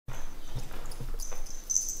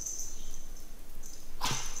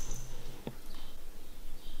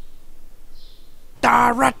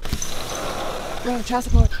Run! Child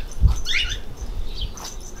support.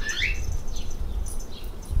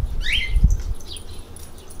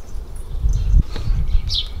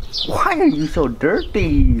 Why are you so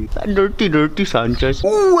dirty? Dirty, dirty Sanchez.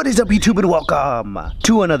 What is up, YouTube, and welcome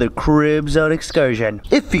to another Crib Zone excursion.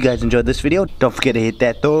 If you guys enjoyed this video, don't forget to hit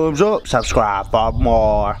that thumbs up, subscribe for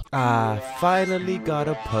more. Finally got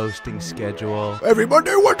a posting schedule. Every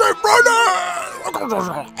Monday, Wednesday, Friday!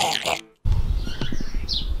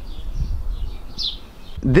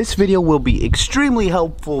 This video will be extremely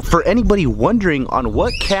helpful for anybody wondering on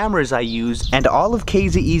what cameras I use and all of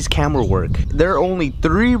KZE's camera work. There are only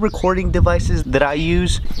 3 recording devices that I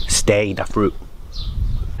use. Stay the fruit.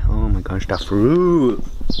 Oh my gosh, the fruit.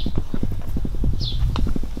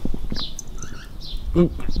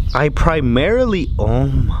 I primarily, oh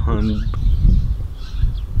my.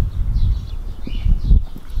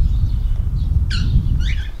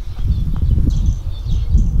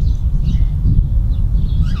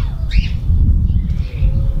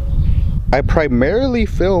 I primarily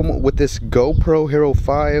film with this GoPro Hero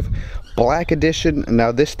 5 Black Edition.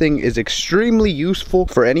 Now this thing is extremely useful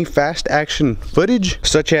for any fast action footage,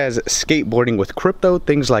 such as skateboarding with crypto,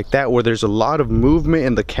 things like that, where there's a lot of movement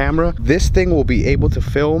in the camera. This thing will be able to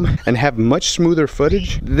film and have much smoother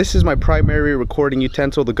footage. This is my primary recording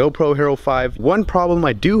utensil, the GoPro Hero 5. One problem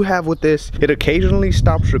I do have with this, it occasionally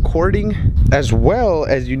stops recording, as well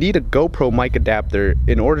as you need a GoPro mic adapter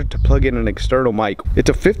in order to plug in an external mic. It's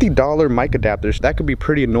a $50 mic adapter, so that could be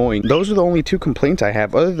pretty annoying. Those are the only 2 complaints I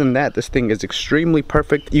have. Other than that, this thing is extremely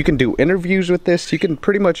perfect. You can do interviews with this. You can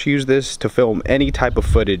pretty much use this to film any type of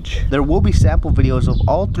footage. There will be sample videos of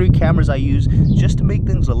all 3 cameras I use, just to make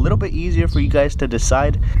things a little bit easier for you guys to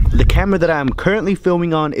decide. The camera that I'm currently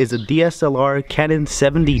filming on is a DSLR Canon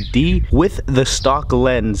 70D with the stock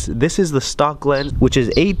lens. This is the stock lens, which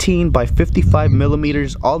is 18 by 55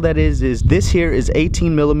 millimeters. All that is this here is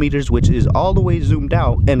 18 millimeters, which is all the way zoomed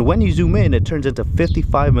out, and when you zoom in, it turns into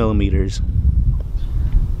 55 millimeters.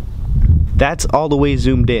 That's all the way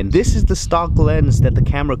zoomed in. This is the stock lens that the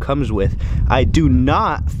camera comes with. I do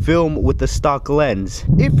not film with the stock lens.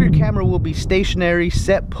 If your camera will be stationary,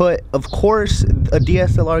 set put, of course, a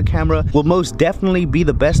DSLR camera will most definitely be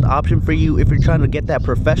the best option for you. If you're trying to get that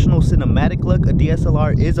professional cinematic look, a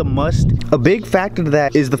DSLR is a must. A big factor to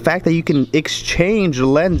that is the fact that you can exchange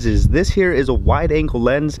lenses. This here is a wide angle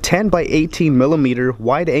lens, 10 by 18 millimeter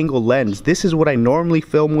wide angle lens. This is what I normally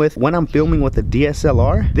film with when I'm filming with a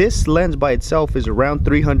DSLR. This lens by itself is around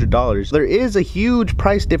 $300. There is a huge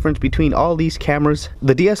price difference between all these cameras.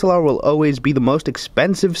 The DSLR will always be the most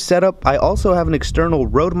expensive setup. I also have an external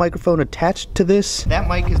Rode microphone attached to this. That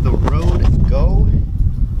mic is the Rode Go.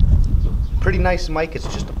 Pretty nice mic. It's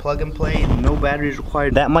just a plug and play, no batteries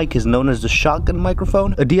required. That mic is known as the shotgun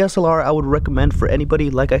microphone. A DSLR I would recommend for anybody,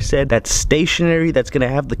 like I said, that's stationary, that's gonna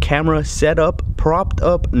have the camera set up, propped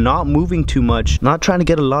up, not moving too much, not trying to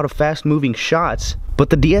get a lot of fast moving shots. But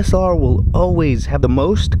the DSLR will always have the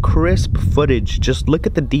most crisp footage. Just look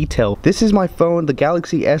at the detail. This is my phone, the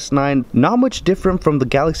Galaxy S9. Not much different from the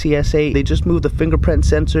Galaxy S8. They just moved the fingerprint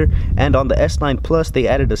sensor, and on the S9 Plus they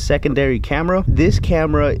added a secondary camera. This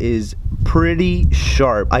camera is pretty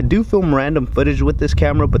sharp. I do film random footage with this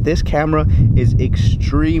camera, but this camera is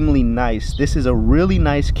extremely nice. This is a really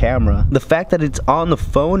nice camera. The fact that it's on the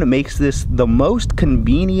phone makes this the most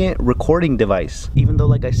convenient recording device. Even though,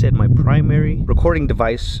 like I said, my primary recording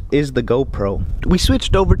device is the GoPro. We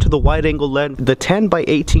switched over to the wide angle lens, the 10 by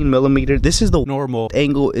 18 millimeter. This is the normal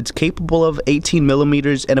angle. It's capable of 18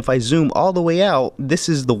 millimeters, and if I zoom all the way out, this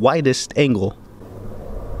is the widest angle.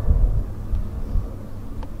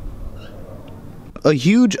 A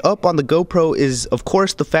huge up on the GoPro is, of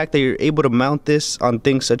course, the fact that you're able to mount this on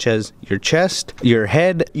things such as your chest, your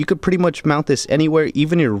head. You could pretty much mount this anywhere,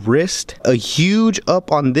 even your wrist. A huge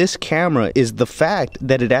up on this camera is the fact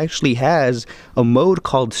that it actually has a mode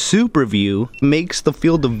called Super View. Makes the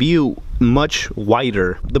field of view much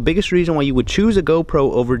wider. The biggest reason why you would choose a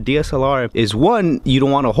GoPro over DSLR is 1, you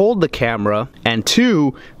don't want to hold the camera, and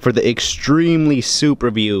 2, for the extremely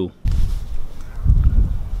super view.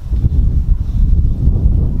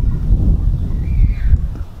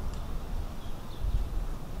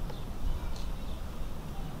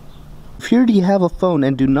 If you already have a phone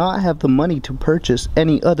and do not have the money to purchase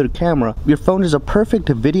any other camera, your phone is a perfect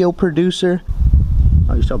video producer.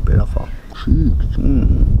 Oh, you're so beautiful. Cheeks.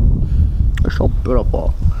 You're so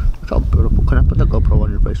beautiful. You're so beautiful. Can I put the GoPro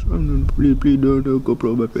on your face? Please, please, no,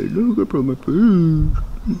 GoPro on my face. No, GoPro on my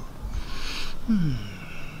face.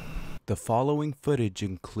 The following footage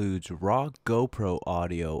includes raw GoPro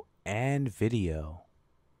audio and video.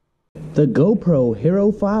 The GoPro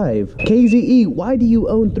Hero 5. KZE, why do you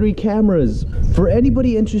own 3 cameras? For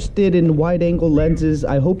anybody interested in wide-angle lenses,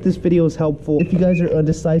 I hope this video is helpful. If you guys are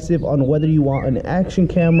undecisive on whether you want an action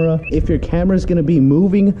camera, if your camera is going to be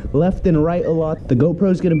moving left and right a lot, the GoPro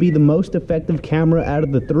is going to be the most effective camera out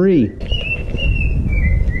of the 3.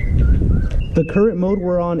 The current mode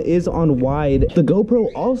we're on is on wide. The GoPro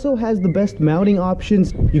also has the best mounting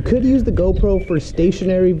options. You could use the GoPro for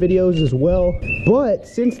stationary videos as well, but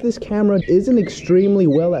since this camera isn't extremely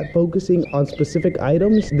well at focusing on specific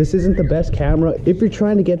items, this isn't the best camera if you're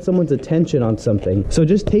trying to get someone's attention on something. So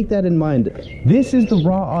just take that in mind. This is the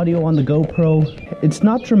raw audio on the GoPro. It's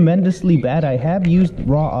not tremendously bad. I have used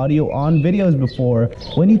raw audio on videos before.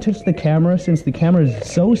 When you touch the camera, since the camera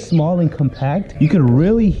is so small and compact, you could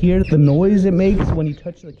really hear the noise it makes when you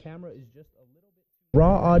touch the camera is just a little bit.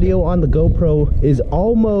 Raw audio on the GoPro is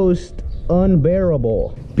almost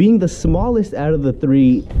unbearable. Being the smallest out of the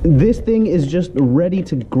 3, this thing is just ready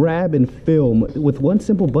to grab and film. With one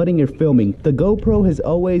simple button, you're filming. The GoPro has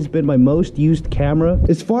always been my most used camera.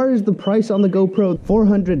 As far as the price on the GoPro,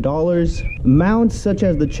 $400. Mounts such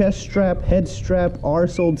as the chest strap, head strap are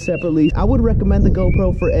sold separately. I would recommend the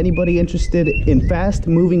GoPro for anybody interested in fast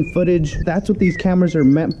moving footage. That's what these cameras are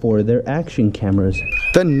meant for. They're action cameras.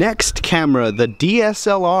 The next camera, the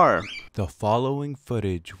DSLR. The following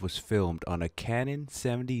footage was filmed on a Canon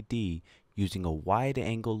 70D using a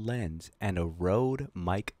wide-angle lens and a Rode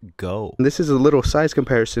Mic Go. This is a little size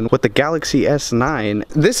comparison with the Galaxy S9.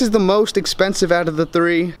 This is the most expensive out of the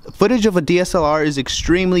 3. Footage of a DSLR is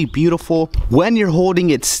extremely beautiful when you're holding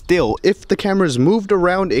it still. If the camera is moved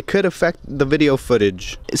around, it could affect the video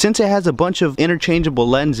footage. Since it has a bunch of interchangeable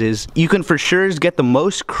lenses, you can for sure get the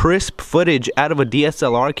most crisp footage out of a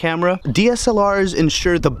DSLR camera. DSLRs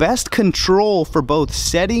ensure the best control for both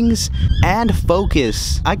settings and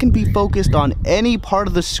focus. I can be focused on any part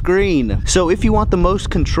of the screen. So if you want the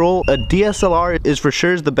most control, a DSLR is for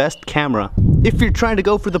sure the best camera. If you're trying to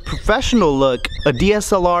go for the professional look, a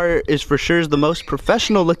DSLR is for sure the most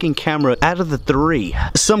professional looking camera out of the 3.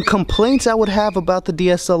 Some complaints I would have about the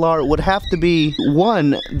DSLR would have to be,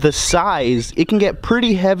 1, the size. It can get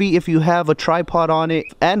pretty heavy if you have a tripod on it,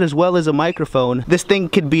 and as well as a microphone. This thing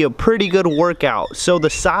could be a pretty good workout, so the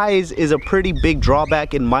size is a pretty big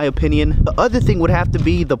drawback in my opinion. The other thing would have to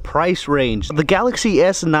be the price range. The Galaxy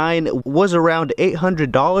S9 was around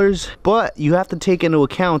 $800, but you have to take into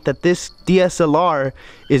account that this DSLR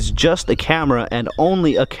is just a camera and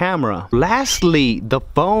only a camera. Lastly, the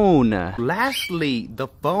phone.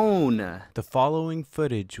 The following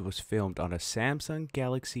footage was filmed on a Samsung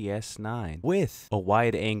Galaxy S9 with a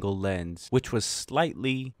wide-angle lens, which was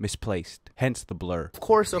slightly misplaced, hence the blur. Of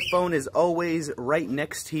course, a phone is always right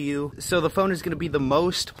next to you, so the phone is going to be the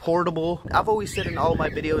most portable. I've always said in all of my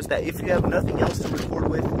videos that if you have nothing else to record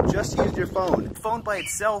with, just use your phone. The phone by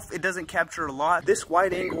itself, it doesn't capture a lot. This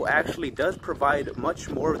wide angle actually does provide much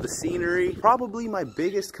more of the scenery. Probably my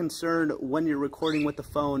biggest concern when you're recording with the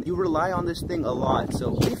phone, you rely on this thing a lot.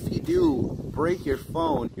 So if you do break your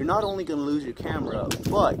phone, you're not only going to lose your camera,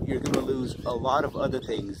 but you're going to lose a lot of other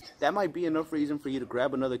things. That might be enough reason for you to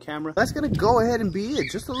grab another camera. That's going to go ahead and be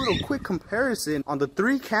it. Just a little quick comparison on the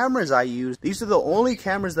 3 cameras I used. These are the only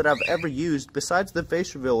cameras that I've ever used besides the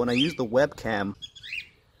face reveal when I use the webcam.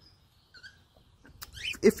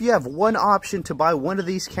 If you have one option to buy one of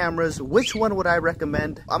these cameras, which one would I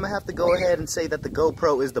recommend? I'm gonna have to go ahead and say that the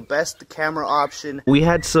GoPro is the best camera option. We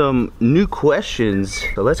had some new questions,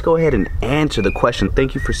 so let's go ahead and answer the question.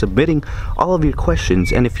 Thank you for submitting all of your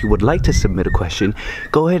questions, and if you would like to submit a question,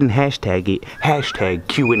 go ahead and hashtag it, hashtag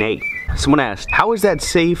Q&A. Someone asked, how is that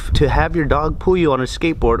safe to have your dog pull you on a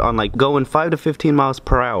skateboard on like going 5 to 15 miles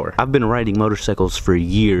per hour? I've been riding motorcycles for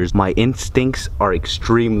years. My instincts are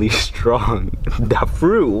extremely strong. The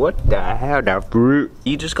fruit, what the hell, the fruit?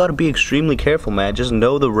 You just gotta be extremely careful, man. Just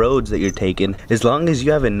know the roads that you're taking. As long as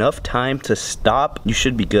you have enough time to stop, you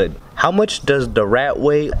should be good. How much does the rat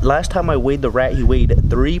weigh? Last time I weighed the rat, he weighed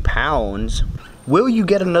 3 pounds. Will you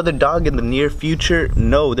get another dog in the near future?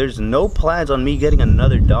 No, there's no plans on me getting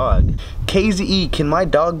another dog. KZE, can my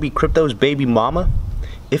dog be Crypto's baby mama?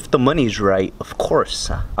 If the money's right, of course.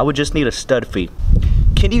 I would just need a stud fee.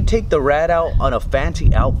 Can you take the rat out on a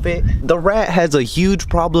fancy outfit? The rat has a huge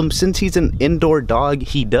problem. Since he's an indoor dog,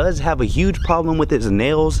 he does have a huge problem with his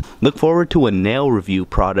nails. Look forward to a nail review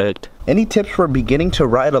product. Any tips for beginning to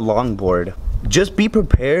ride a longboard? Just be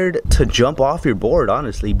prepared to jump off your board,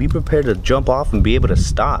 honestly. Be prepared to jump off and be able to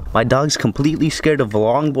stop. My dog's completely scared of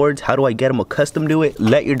longboards. How do I get him accustomed to it?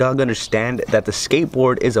 Let your dog understand that the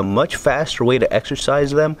skateboard is a much faster way to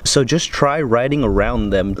exercise them. So just try riding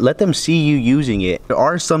around them. Let them see you using it. There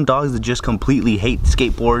are some dogs that just completely hate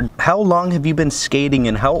skateboard. How long have you been skating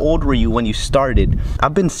and how old were you when you started?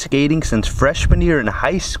 I've been skating since freshman year in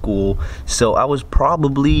high school, so I was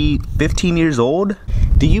probably 15 years old.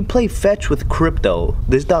 Do you play fetch with crypto?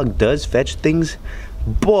 This dog does fetch things,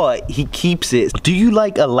 but he keeps it. Do you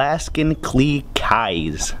like Alaskan Klee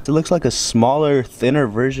Kais? It looks like a smaller, thinner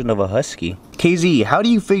version of a husky. KZ, how do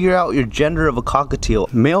you figure out your gender of a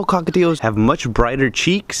cockatiel? Male cockatiels have much brighter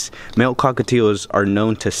cheeks. Male cockatiels are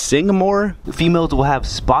known to sing more. Females will have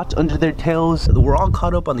spots under their tails. We're all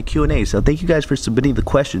caught up on the Q&A, so thank you guys for submitting the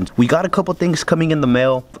questions. We got a couple things coming in the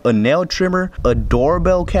mail. A nail trimmer, a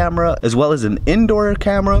doorbell camera, as well as an indoor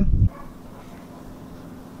camera.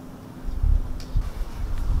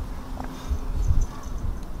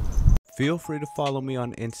 Feel free to follow me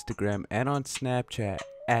on Instagram and on Snapchat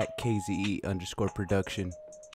at KZE_production.